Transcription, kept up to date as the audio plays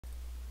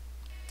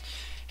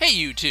Hey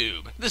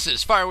YouTube, this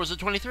is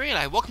FireWizard23 and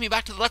I welcome you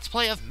back to the Let's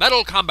Play of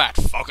Metal Combat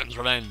Falcon's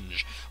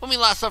Revenge. When we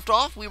last left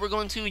off, we were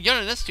going to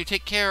Uranus to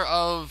take care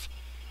of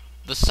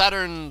the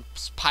Saturn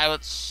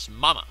pilot's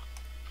mama.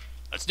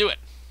 Let's do it.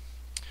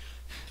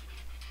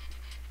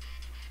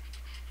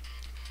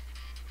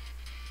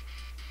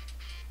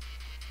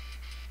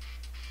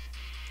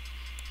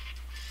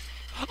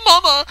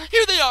 Mama,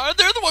 here they are.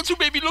 They're the ones who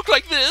made me look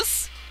like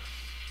this.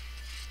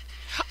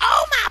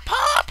 Oh, my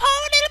poor, poor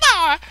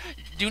little boy.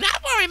 Do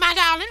not worry, my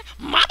darling.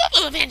 Mama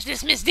will avenge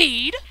this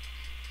misdeed.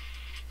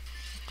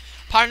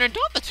 Partner,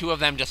 don't the two of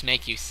them just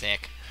make you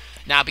sick?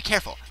 Now, be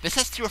careful. This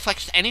has to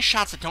reflect any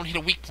shots that don't hit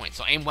a weak point,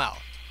 so aim well.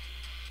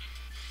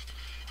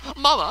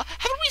 Mama,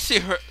 haven't we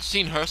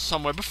seen her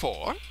somewhere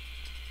before?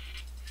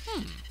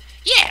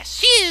 Yes,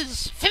 she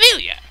is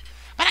familiar,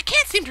 but I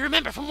can't seem to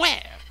remember from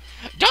where.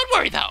 Don't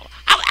worry, though.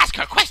 I'll ask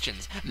her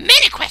questions.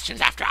 Many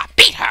questions after I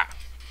beat her.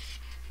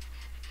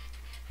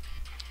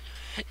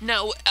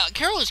 Now,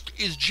 Carol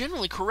is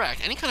generally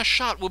correct. Any kind of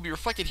shot will be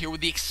reflected here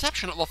with the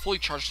exception of a fully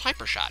charged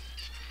hyper shot.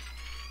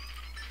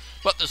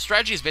 But the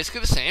strategy is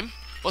basically the same.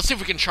 Let's see if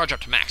we can charge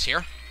up to max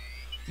here.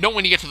 Note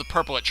when you get to the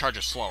purple, it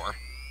charges slower.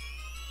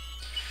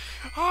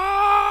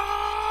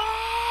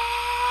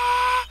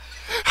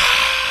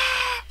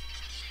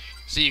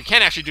 See, you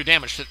can actually do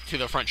damage to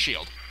the front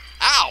shield.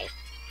 Ow!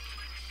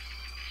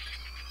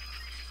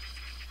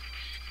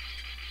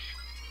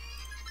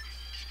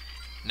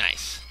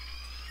 Nice.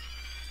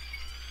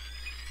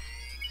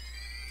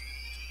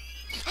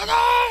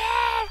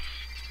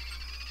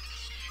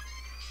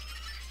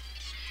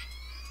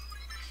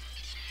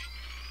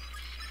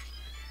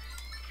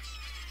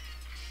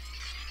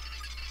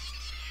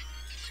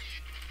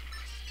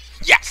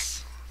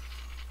 Yes!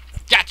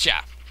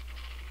 Gotcha!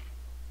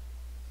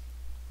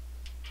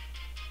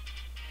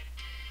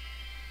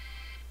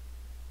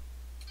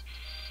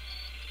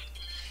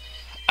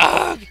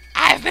 Ugh,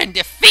 I've been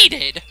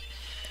defeated.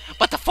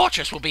 But the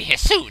fortress will be here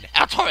soon.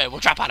 El Toro will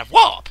drop out of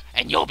warp,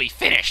 and you'll be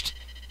finished.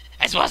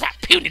 As well as that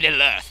puny little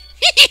Earth.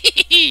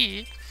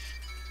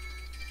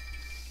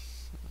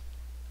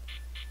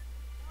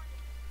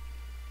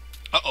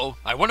 Uh-oh,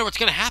 I wonder what's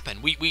going to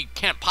happen. We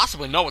can't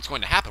possibly know what's going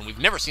to happen. We've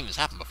never seen this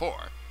happen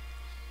before.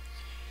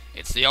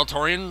 It's the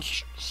Eltorian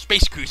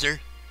space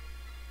cruiser.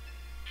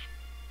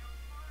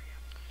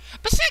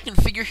 Best thing I can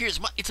figure here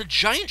is it's a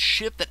giant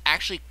ship that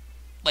actually,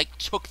 like,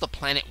 took the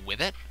planet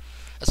with it.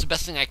 That's the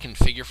best thing I can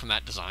figure from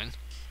that design.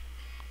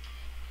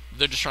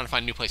 They're just trying to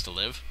find a new place to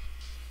live.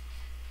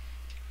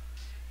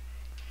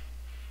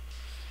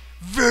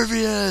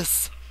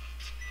 Virvius!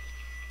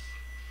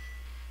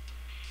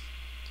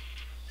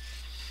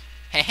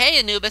 Hey,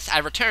 Anubis, I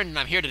returned and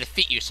I'm here to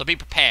defeat you, so be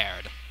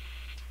prepared.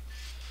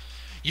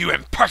 You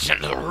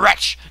impertinent little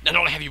wretch! Not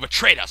only have you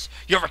betrayed us,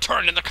 you have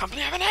returned in the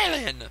company of an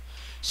alien!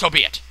 So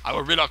be it. I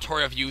will rid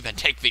Artoria of you, then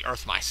take the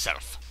Earth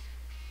myself.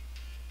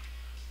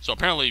 So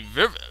apparently,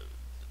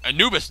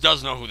 Anubis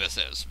does know who this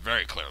is,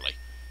 very clearly.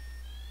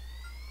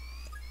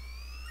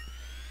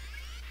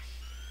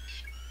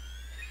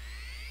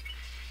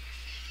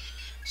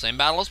 Same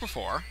battle as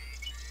before.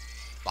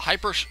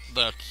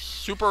 The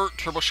super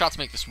turbo shots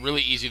make this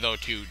really easy, though,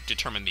 to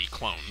determine the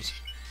clones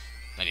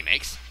that he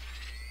makes.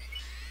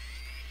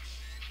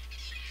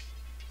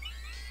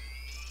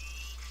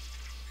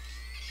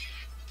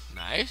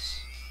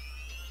 Nice.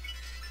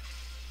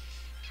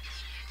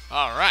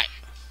 Alright.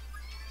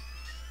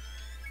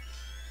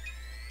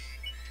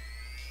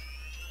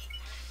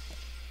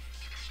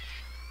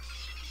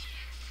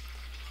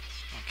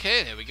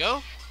 Okay, there we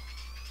go.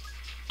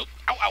 Oh,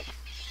 ow, ow.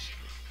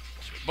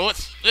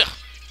 Bullets. Ugh.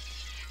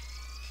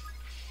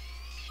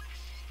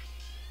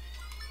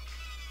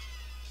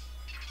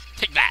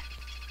 Take that.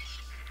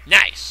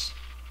 Nice.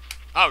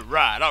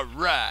 Alright,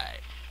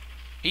 alright.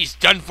 He's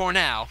done for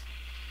now.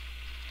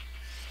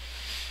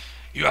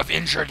 You have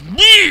injured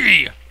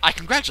me! I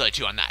congratulate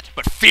you on that,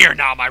 but fear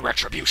now my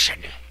retribution.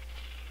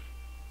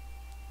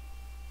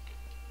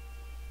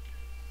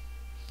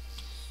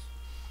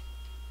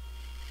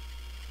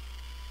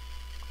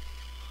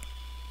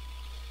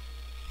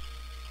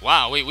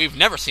 Wow, we've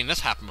never seen this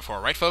happen before,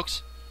 right,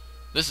 folks?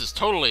 This is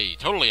totally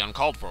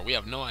uncalled for. We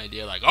have no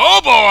idea, like, oh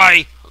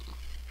boy!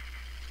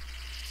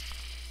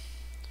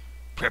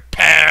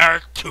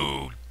 Prepare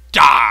to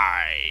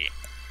die!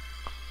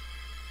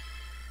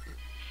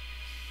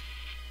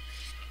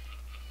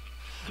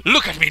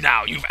 Look at me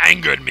now, you've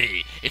angered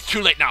me! It's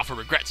too late now for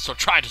regrets, so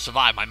try to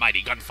survive my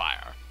mighty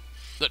gunfire.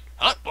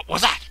 Huh? What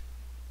was that?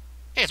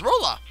 Hey, it's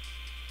Rolla!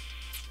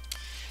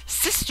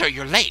 Sister,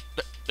 you're late.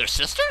 They're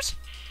sisters?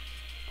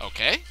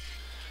 Okay.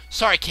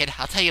 Sorry, kid.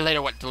 I'll tell you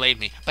later what delayed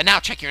me. But now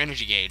check your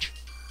energy gauge.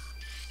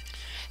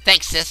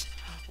 Thanks, sis.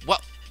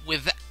 What?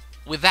 With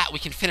that, we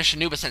can finish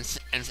Anubis and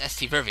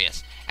ST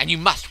Virvius. And you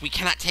must. We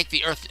cannot take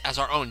the Earth as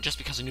our own just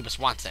because Anubis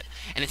wants it.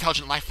 An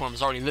intelligent life form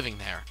is already living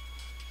there.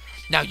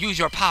 Now use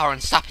your power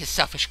and stop his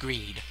selfish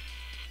greed.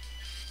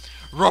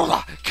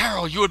 Rolla,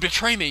 Carol, you would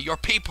betray me, your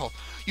people.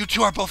 You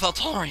two are both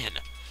Eltorian.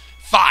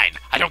 Fine.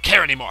 I don't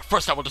care anymore.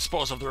 First I will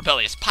dispose of the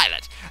rebellious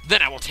pilot.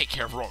 Then I will take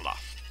care of Rolla.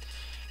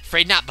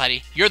 Afraid not,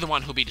 buddy. You're the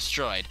one who'll be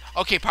destroyed.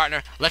 Okay,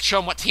 partner, let's show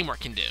him what teamwork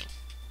can do.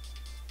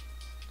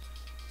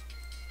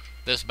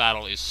 This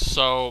battle is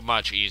so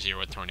much easier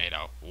with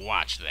Tornado.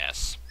 Watch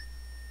this.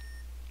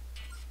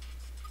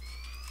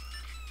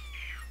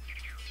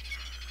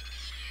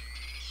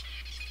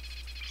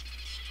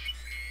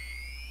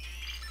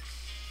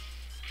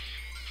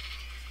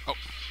 Oh.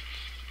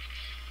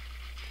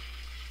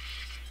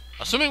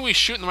 Assuming we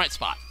shoot in the right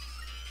spot.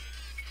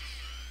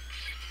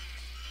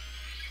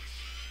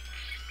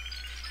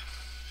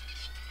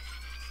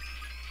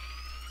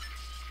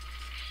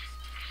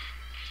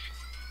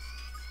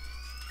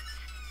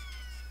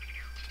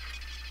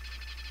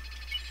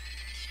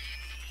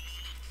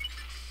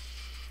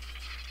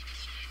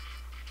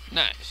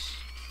 Nice.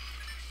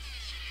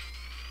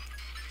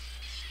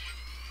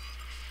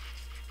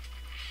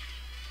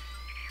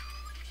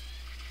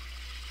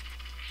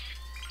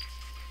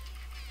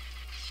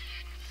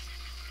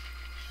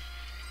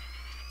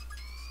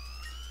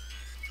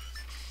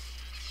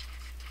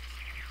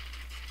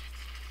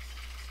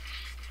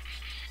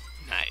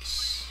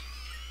 Nice.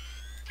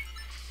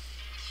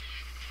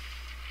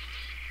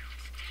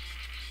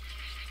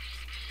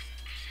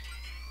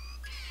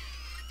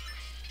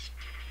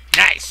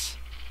 Nice!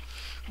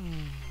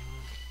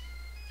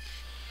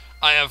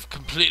 I have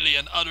completely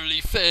and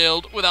utterly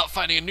failed. Without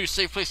finding a new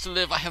safe place to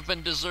live, I have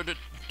been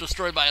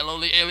destroyed by a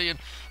lowly alien.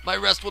 My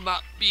rest will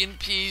not be in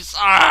peace.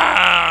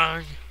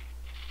 Ah!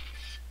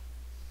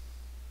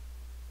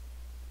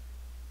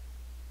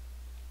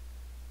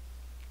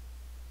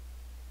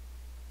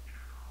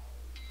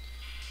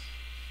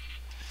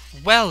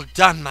 Well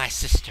done, my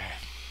sister.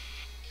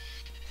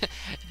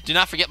 Do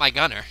not forget my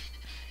gunner.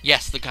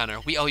 Yes, the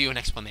gunner. We owe you an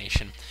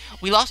explanation.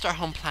 We lost our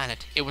home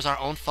planet. It was our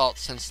own fault,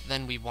 since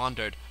then we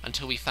wandered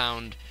until we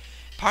found...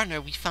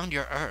 Partner, we found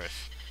your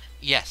Earth.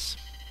 Yes.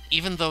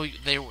 Even though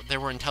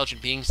there were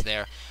intelligent beings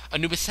there,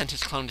 Anubis sent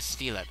his clone to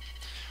steal it.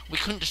 We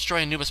couldn't destroy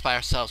Anubis by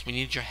ourselves. We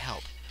needed your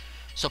help.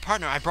 So,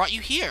 partner, I brought you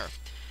here.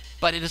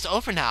 But it is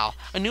over now.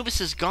 Anubis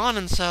is gone,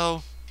 and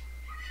so...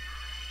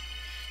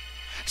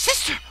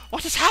 Sister,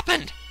 what has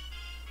happened?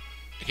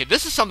 Okay,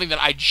 this is something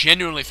that I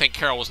genuinely think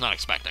Carol was not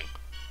expecting.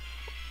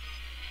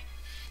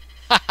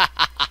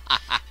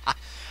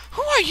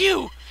 Who are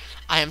you?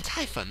 I am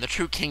Typhon, the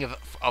true king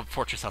of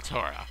Fortress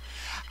Altora.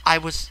 I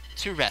was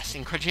to rest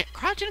in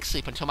cryogenic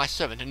sleep until my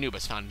servant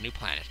Anubis found a new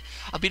planet,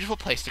 a beautiful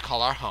place to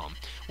call our home.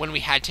 When we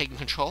had taken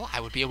control,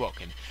 I would be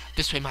awoken.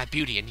 This way my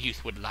beauty and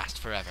youth would last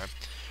forever.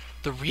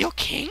 The real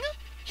king?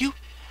 You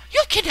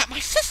kidnapped my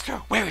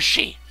sister! Where is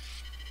she?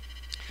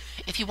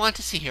 If you want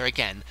to see her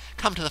again,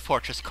 come to the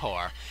fortress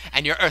core.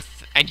 And you,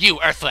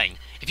 Earthling,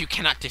 if you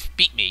cannot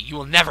defeat me, you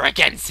will never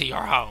again see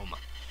your home.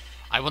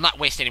 I will not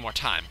waste any more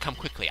time. Come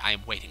quickly, I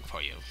am waiting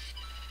for you.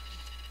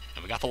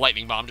 And we got the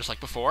lightning bomb just like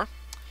before.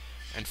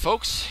 And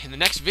folks, in the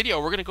next video,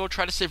 we're going to go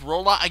try to save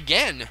Rolla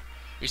again,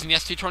 using the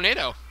ST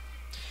Tornado.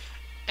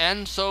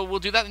 And so we'll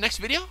do that in the next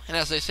video, and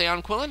as they say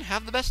on Quillen,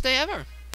 have the best day ever.